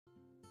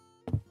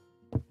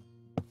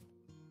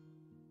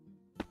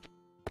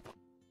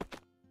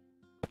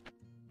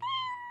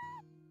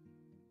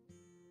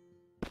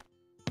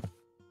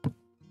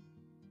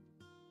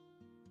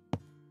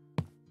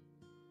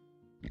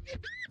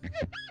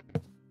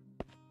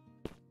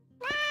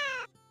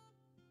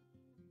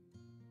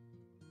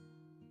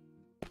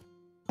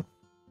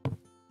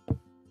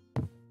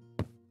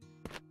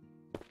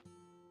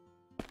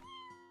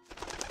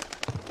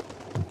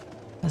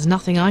There's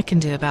nothing I can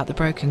do about the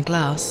broken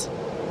glass.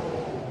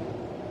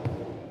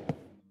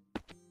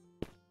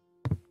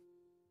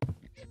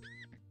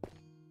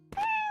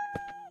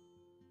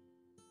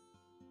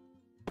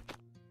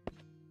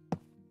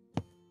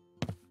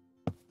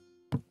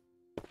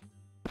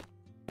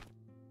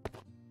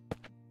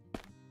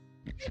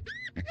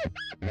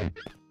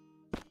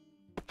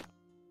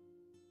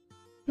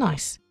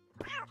 Nice.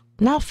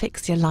 Now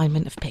fix the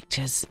alignment of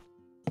pictures.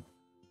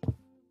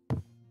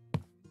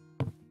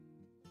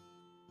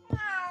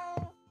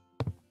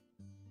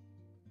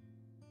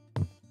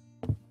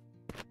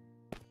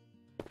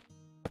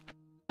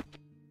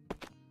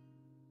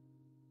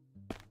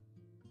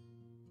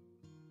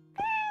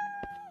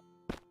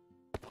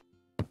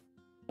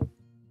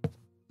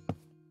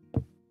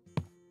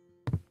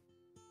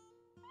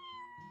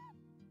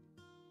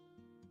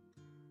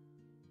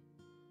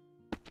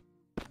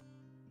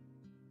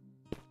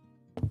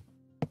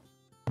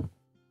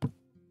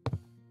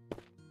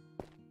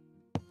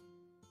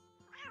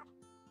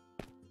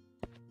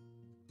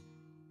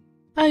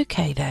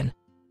 Okay then.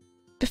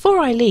 Before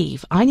I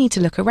leave, I need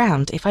to look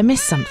around if I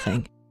miss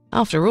something.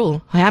 After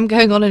all, I am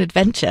going on an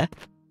adventure.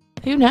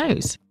 Who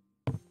knows?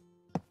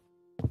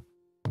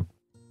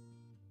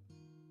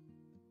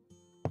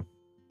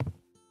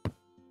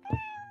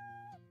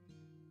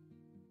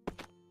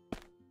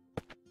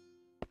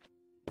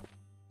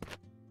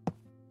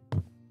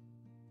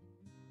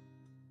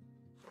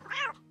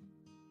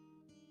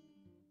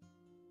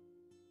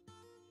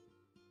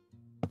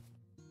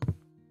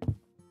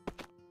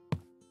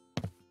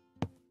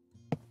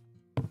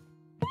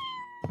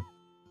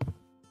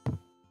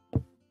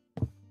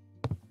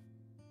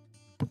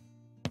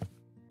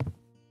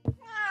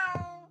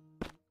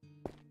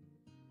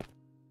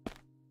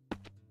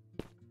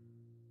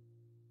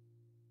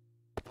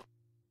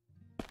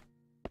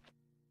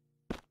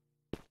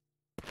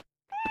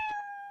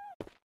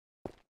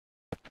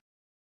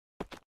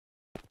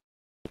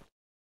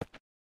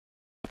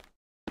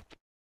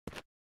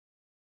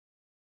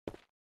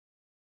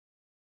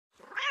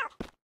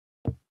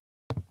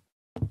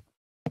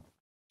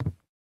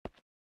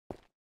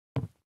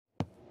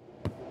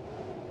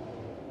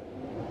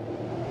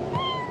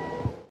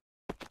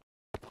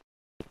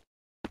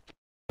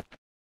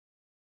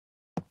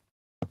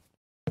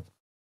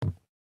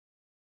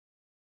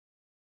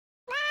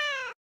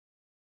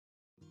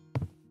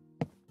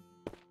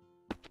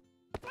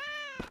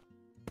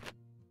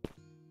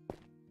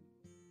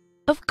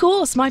 Of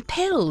course, my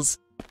pills!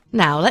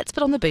 Now let's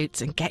put on the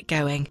boots and get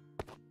going.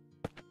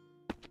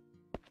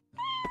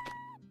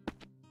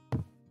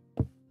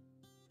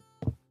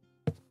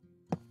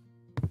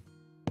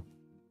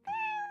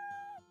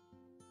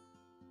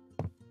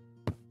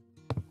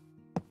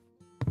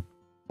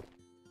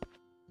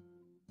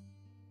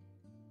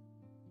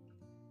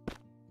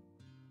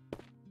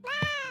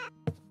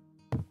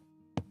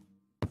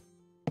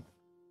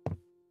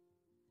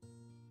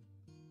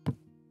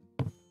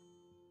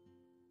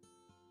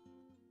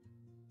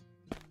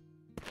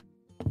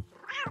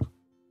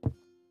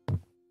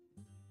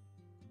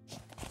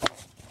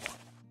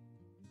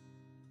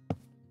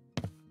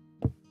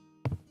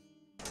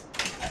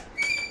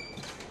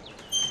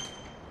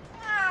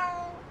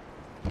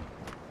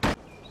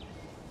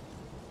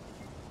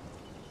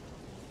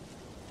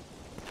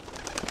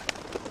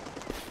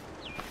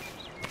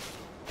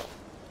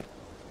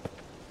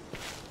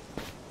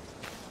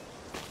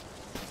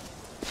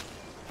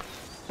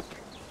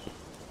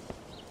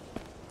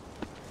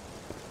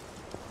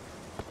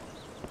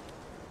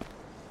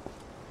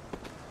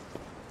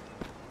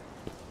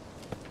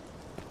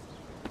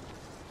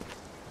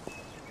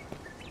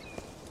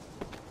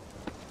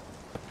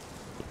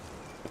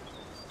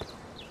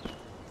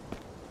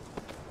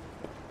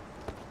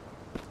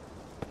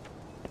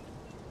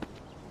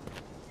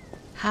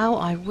 How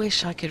I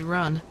wish I could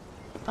run,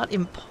 but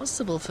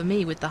impossible for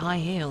me with the high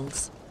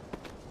heels.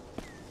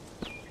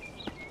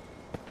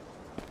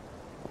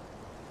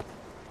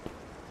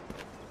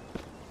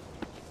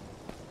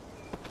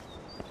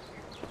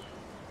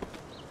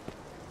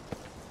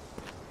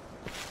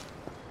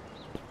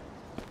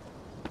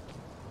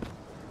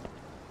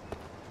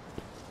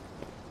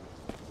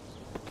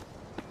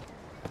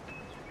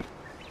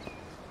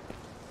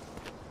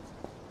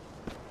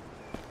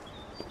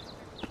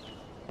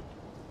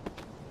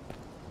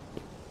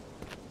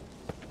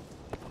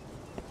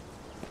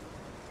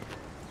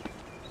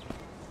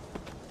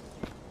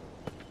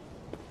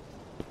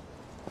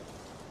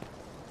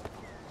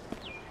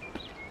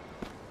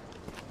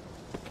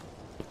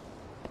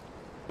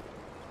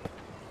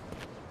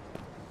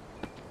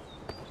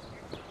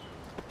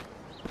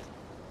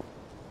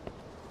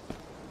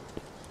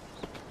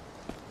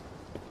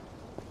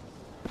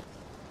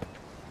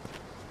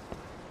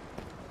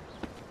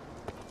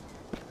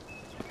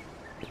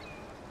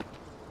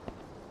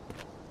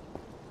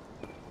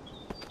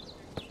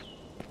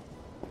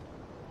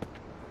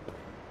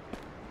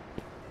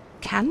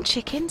 Can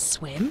chickens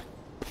swim?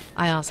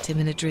 I asked him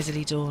in a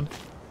drizzly dawn.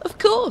 Of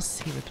course,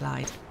 he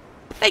replied.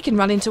 They can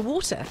run into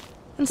water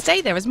and stay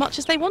there as much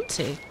as they want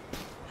to.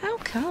 How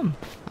come?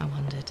 I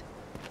wondered.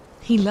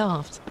 He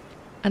laughed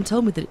and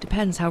told me that it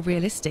depends how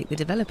realistic the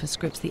developer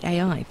scripts the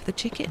AI for the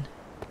chicken.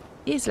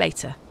 Years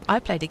later,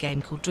 I played a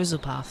game called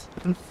Drizzlepath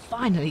and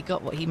finally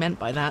got what he meant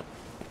by that.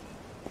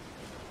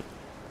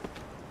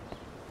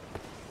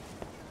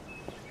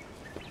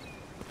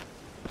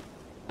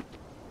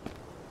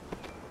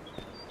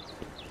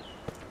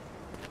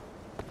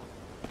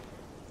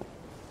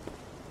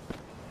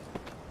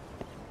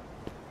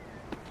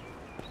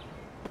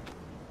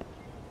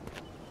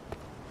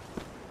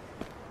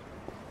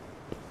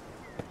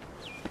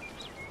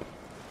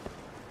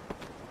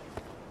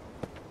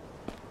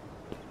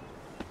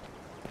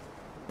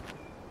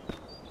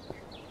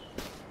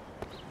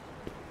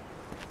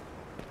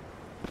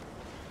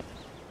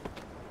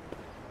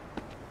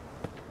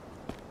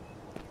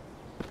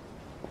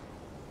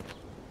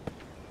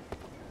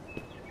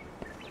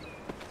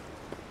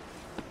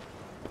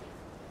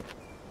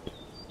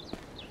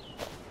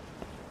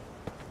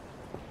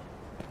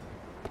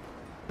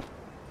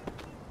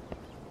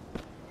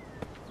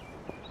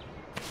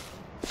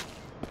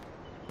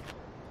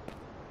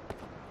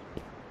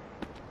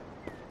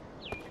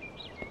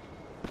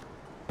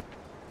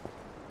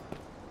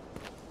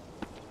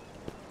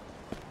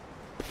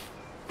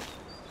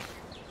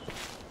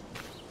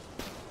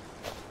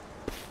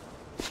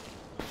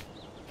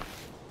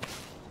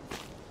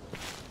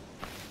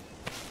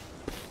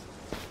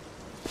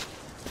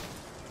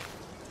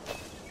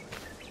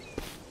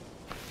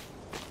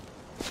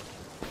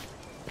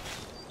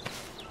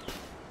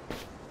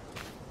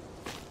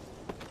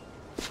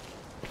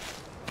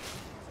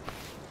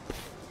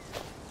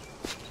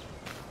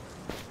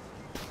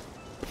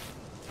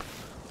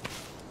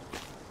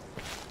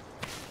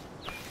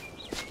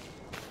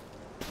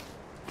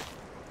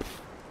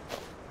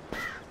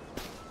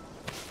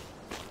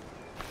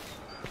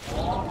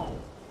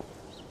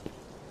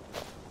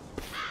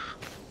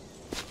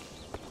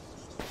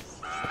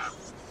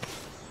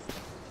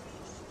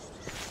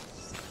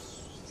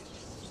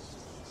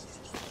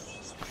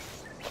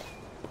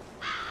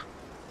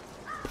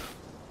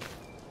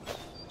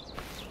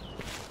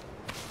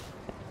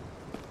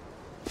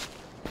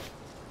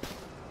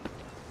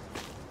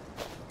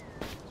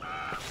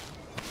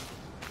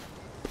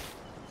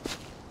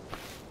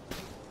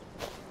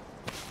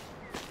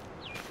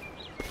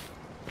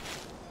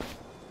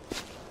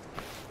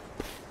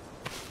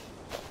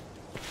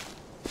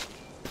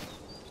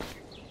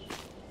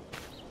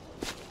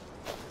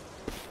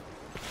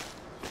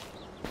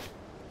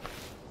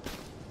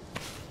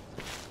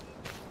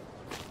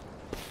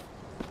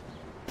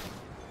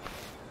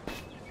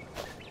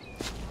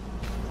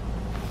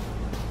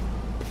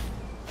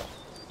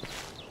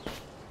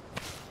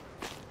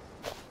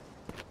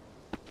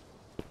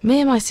 Me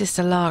and my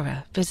sister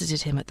Lara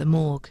visited him at the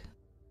morgue.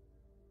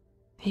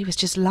 He was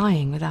just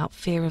lying without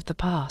fear of the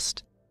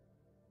past.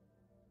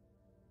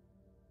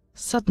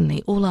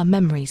 Suddenly, all our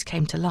memories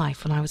came to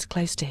life when I was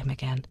close to him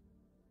again.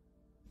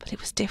 But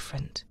it was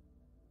different.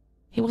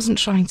 He wasn't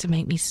trying to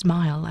make me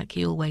smile like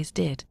he always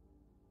did.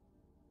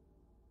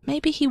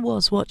 Maybe he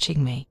was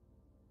watching me,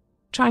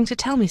 trying to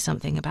tell me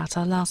something about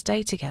our last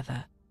day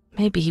together.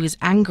 Maybe he was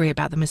angry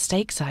about the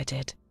mistakes I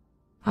did.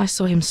 I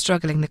saw him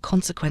struggling the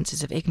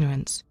consequences of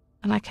ignorance,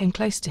 and I came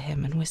close to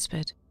him and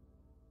whispered,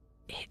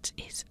 "It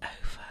is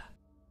over."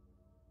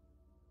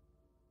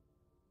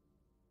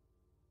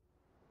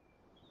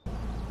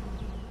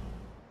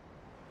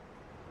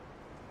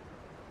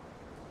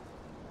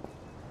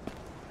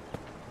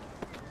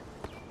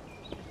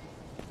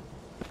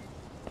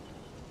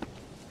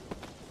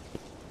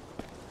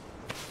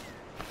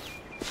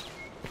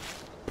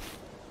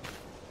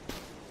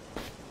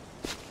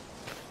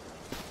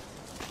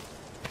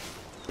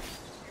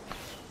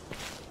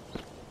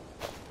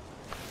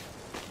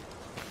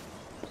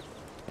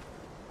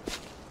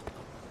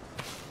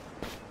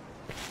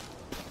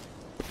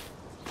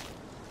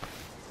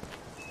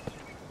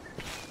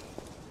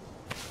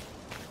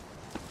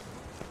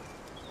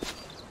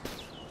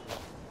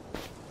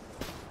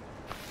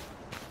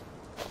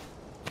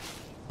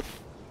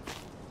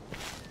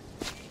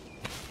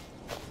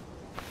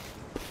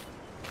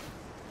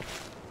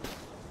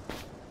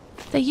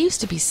 There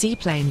used to be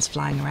seaplanes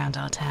flying around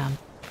our town.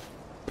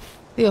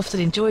 We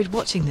often enjoyed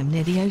watching them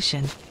near the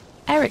ocean.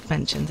 Eric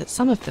mentioned that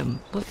some of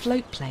them were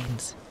float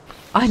planes.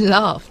 I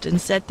laughed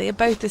and said they are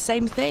both the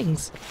same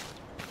things.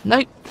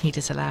 "Nope," he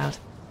disallowed.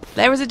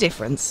 "There is a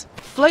difference.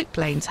 Float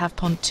planes have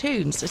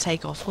pontoons to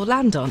take off or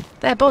land on.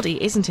 Their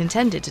body isn't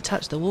intended to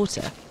touch the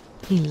water."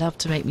 He loved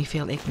to make me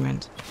feel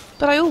ignorant,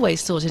 but I always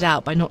sorted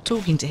out by not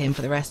talking to him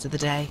for the rest of the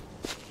day.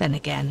 Then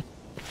again,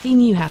 he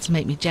knew how to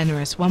make me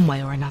generous one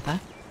way or another.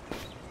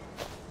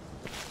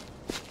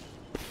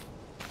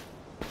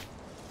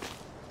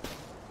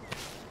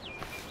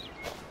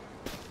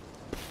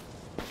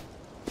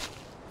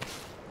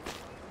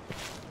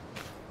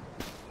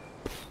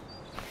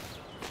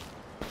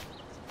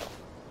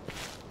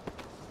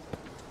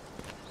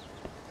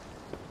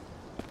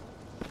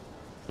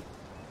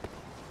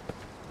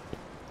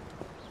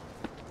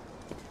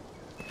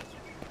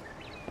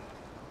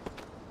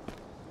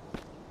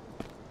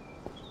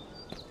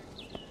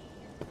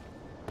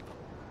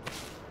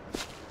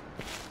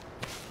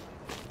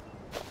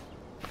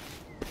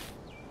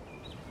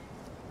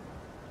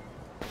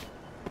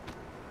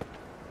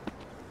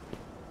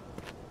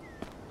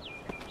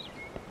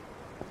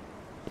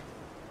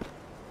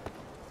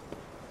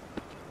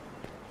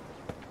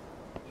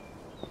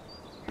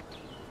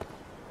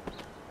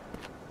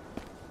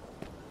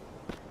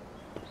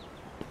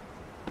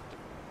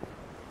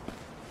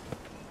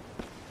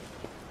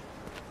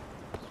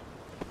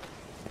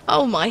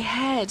 Oh, my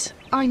head.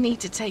 I need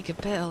to take a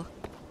pill.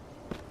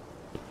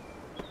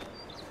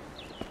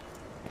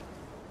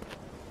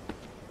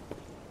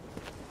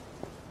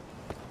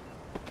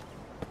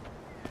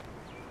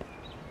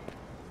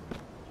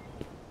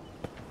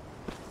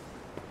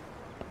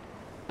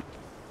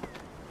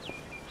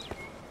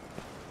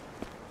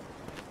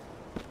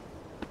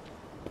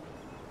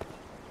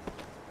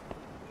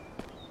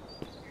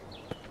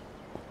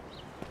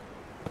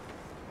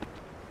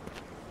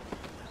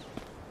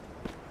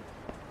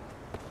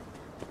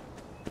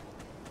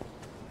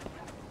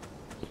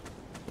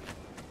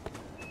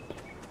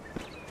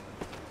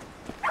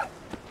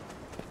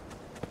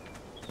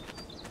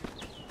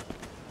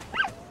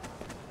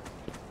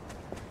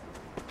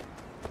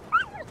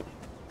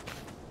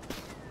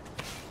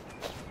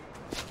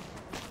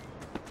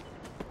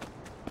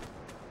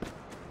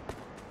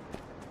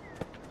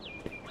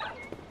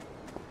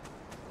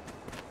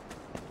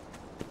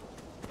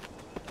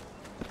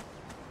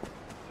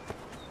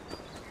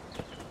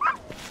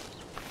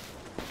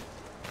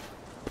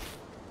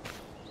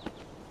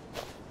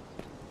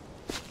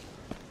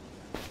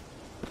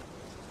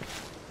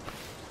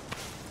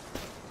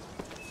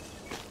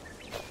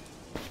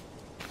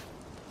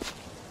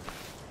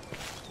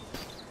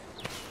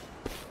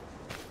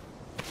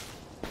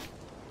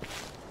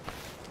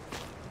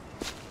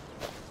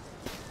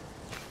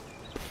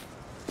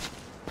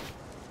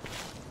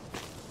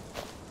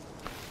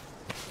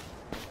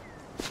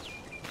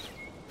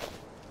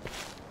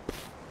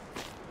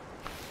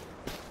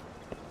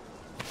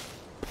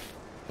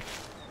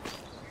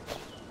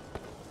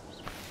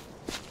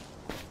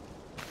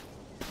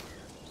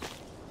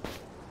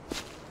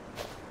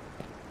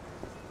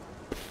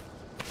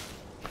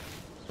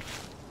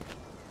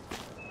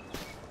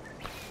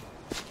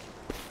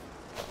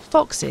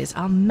 Foxes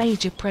are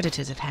major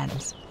predators of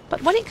hens,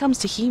 but when it comes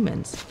to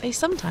humans, they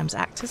sometimes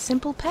act as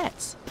simple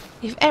pets.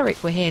 If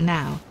Eric were here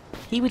now,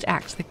 he would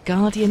act the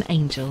guardian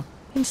angel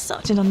in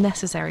such an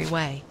unnecessary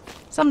way.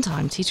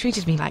 Sometimes he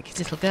treated me like his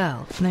little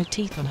girl, with no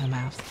teeth on her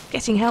mouth.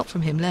 Getting help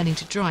from him learning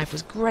to drive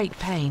was great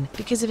pain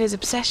because of his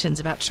obsessions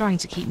about trying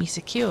to keep me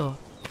secure.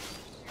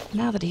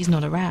 Now that he's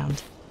not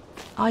around,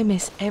 I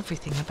miss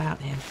everything about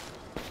him.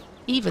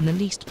 Even the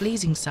least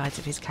pleasing sides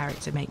of his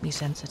character make me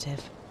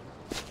sensitive.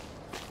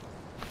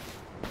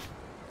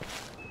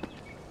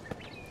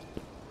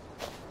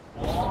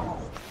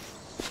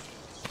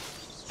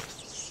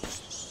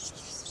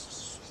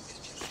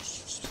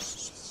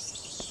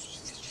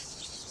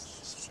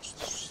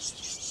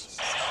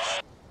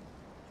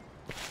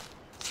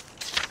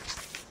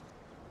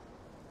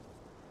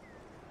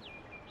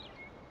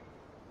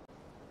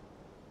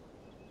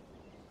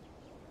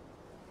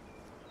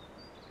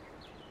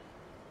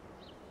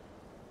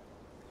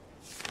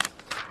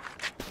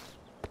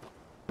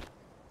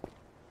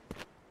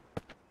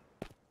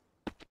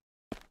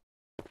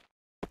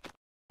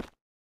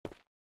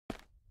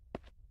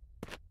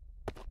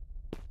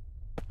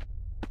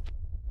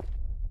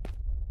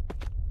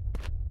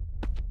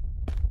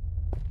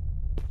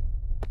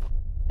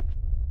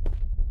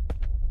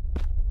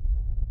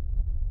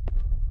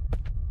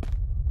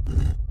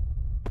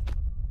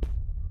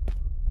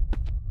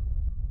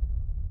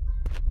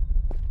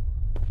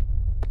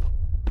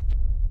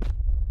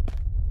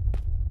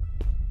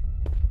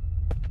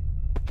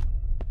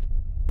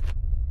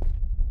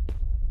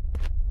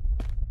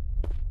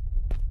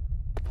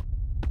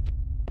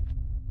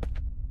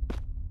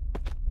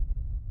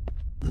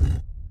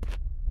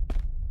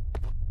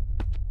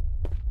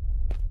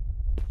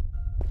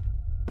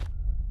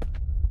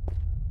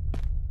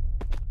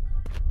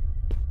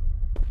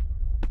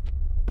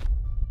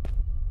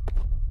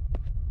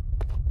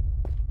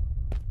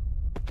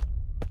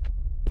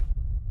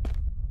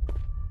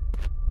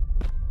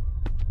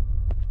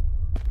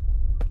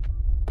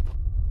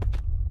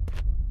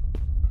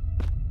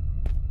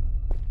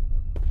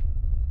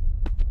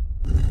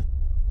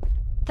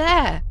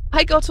 There!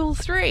 I got all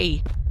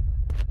three!